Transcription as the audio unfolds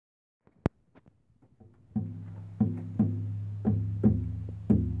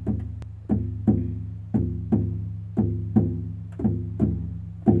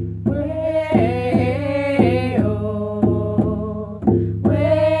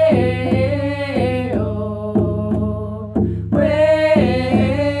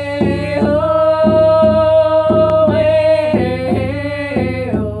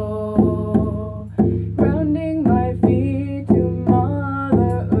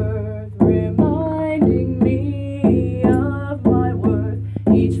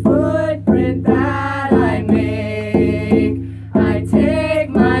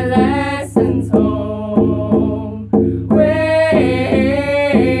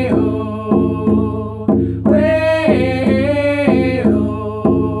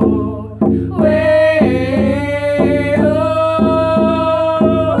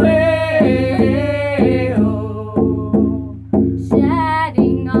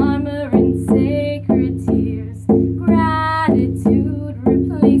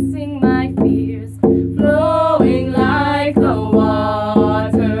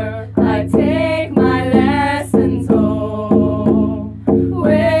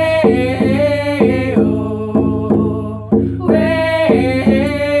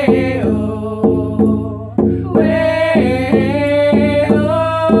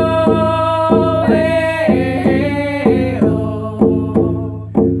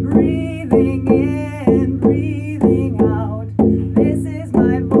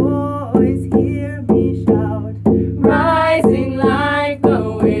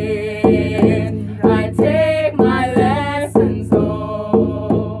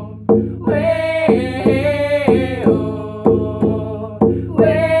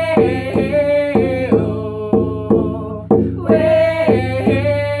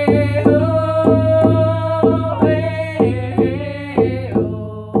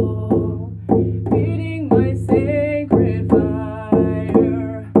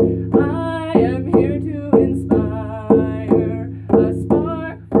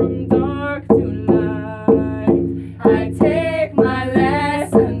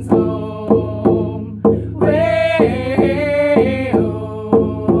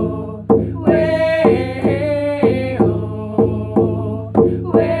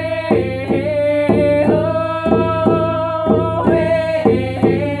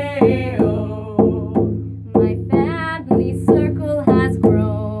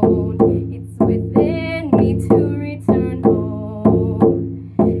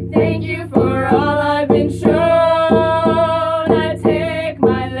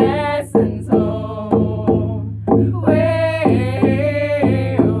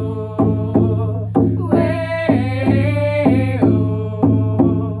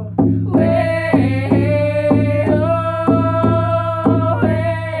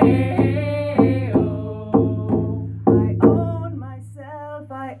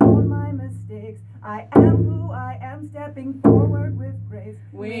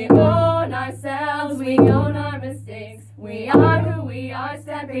we are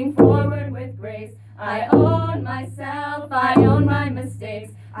stepping forward with grace. I own myself, I own my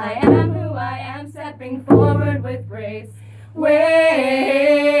mistakes. I am who I am, stepping forward with grace. Way-oh,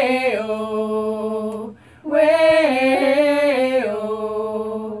 way-oh,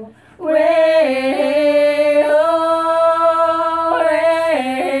 way-oh,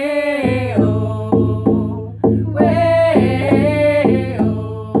 way-oh, way-oh, way-oh,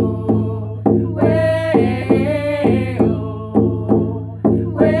 way-oh,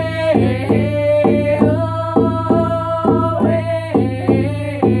 way-oh.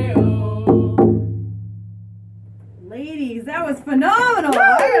 Ladies, that was phenomenal.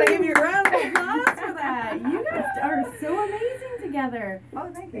 I gotta give you a round of applause for that. You guys are so amazing together. Oh,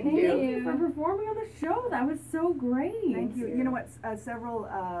 thank you. Thank you for performing on the show. That was so great. Thank you. You know what? Several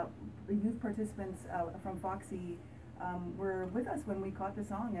youth participants from FOXY were with us when we caught the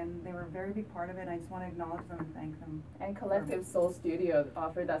song, and they were a very big part of it. I just want to acknowledge them and thank them. And Collective Soul Studio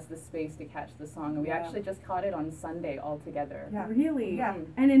offered us the space to catch the song, and we actually just caught it on Sunday all together. Yeah. Really? Yeah.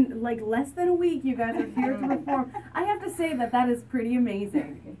 And in like less than a week, you guys are here to perform. I have to say that is pretty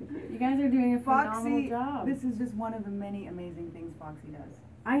amazing. You guys are doing a phenomenal job. This is just one of the many amazing things FOXY does.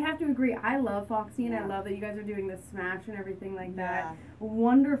 I have to agree. I love FOXY, and I love that you guys are doing the Smash and everything like that.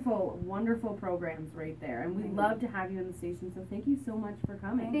 Wonderful, wonderful programs right there. And we love to have you on the station, so thank you so much for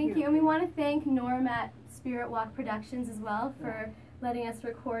coming. Thank you. And we want to thank Norm at Spirit Walk Productions as well for letting us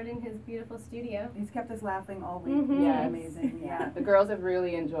record in his beautiful studio. He's kept us laughing all week. Mm-hmm. Yes. Amazing. Yeah. The girls have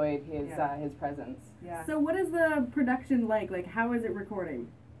really enjoyed his presence. Yeah. So what is the production like? Like, how is it recording?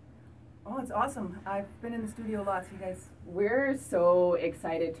 Oh, it's awesome. I've been in the studio a lot, so you guys. We're so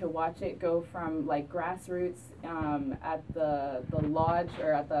excited to watch it go from like grassroots at the lodge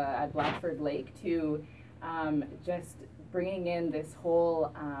or at Blackford Lake to just bringing in this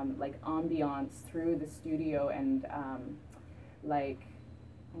whole like ambiance through the studio and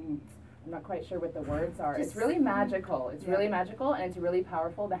I'm not quite sure what the words are. It's really magical. It's really magical, and it's really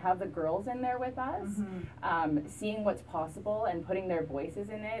powerful to have the girls in there with us, seeing what's possible and putting their voices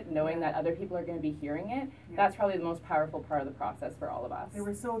in it, knowing that other people are going to be hearing it. That's probably the most powerful part of the process for all of us. They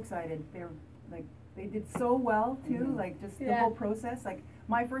were so excited. They were like, they did so well too. Like just the whole process. Like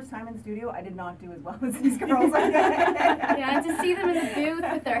my first time in the studio, I did not do as well as these girls. Yeah, to see them in the booth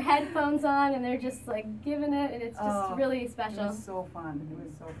with their headphones on and they're just like giving it, and it's just really special. It was so fun. It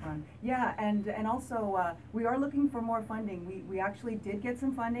was so fun. Yeah, and also we are looking for more funding. We actually did get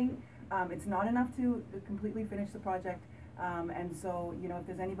some funding. It's not enough to completely finish the project. And so, you know, if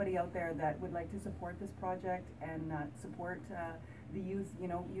there's anybody out there that would like to support this project and support the youth, you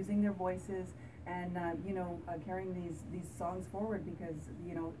know, using their voices and, you know, carrying these songs forward, because,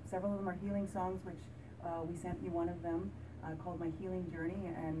 you know, several of them are healing songs, which we sent you one of them called My Healing Journey,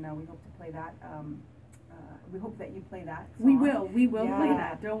 and we hope to play that. We hope that you play that song. We will play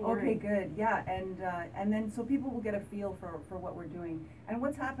that, don't worry. Okay, good, yeah, and then so people will get a feel for what we're doing. And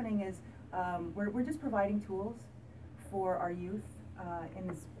what's happening is we're just providing tools for our youth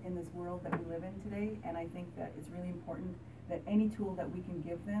in this world that we live in today, and I think that it's really important that any tool that we can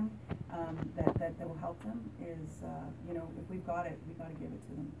give them that will help them is, you know, if we've got it, we got to give it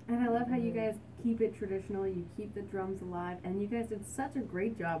to them. And I love how you guys keep it traditional, you keep the drums alive, and you guys did such a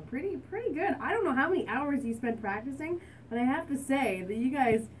great job. Pretty good. I don't know how many hours you spent practicing, but I have to say that you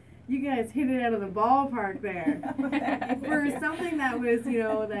guys hit it out of the ballpark there. For something that was, you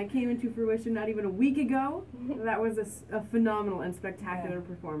know, that came into fruition not even a week ago, that was a phenomenal and spectacular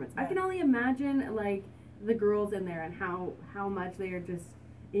performance. I can only imagine, like, the girls in there and how much they are just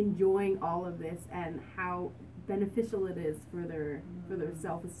enjoying all of this and how beneficial it is for their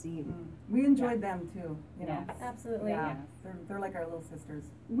self-esteem. We enjoyed them too, you know. Absolutely. Yeah, they're like our little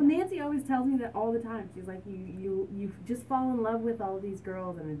sisters. Well, Nancy always tells me that all the time. She's like, you just fall in love with all of these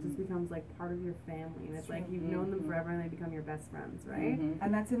girls, and it just becomes like part of your family, and it's like you've known them forever, and they become your best friends, right?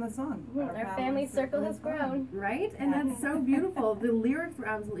 And that's in the song. Our family circle has grown. Right? And that's so beautiful. The lyrics were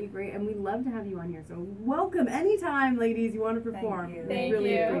absolutely great, and we'd love to have you on here. So welcome anytime, ladies, you want to perform. Thank you. We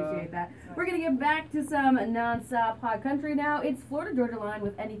really appreciate that. We're going to get back to some non-stop hot country now. It's Florida Georgia Line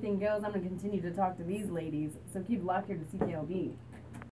with Anything Goes. I'm going to continue to talk to these ladies, so keep locked here to CKLB.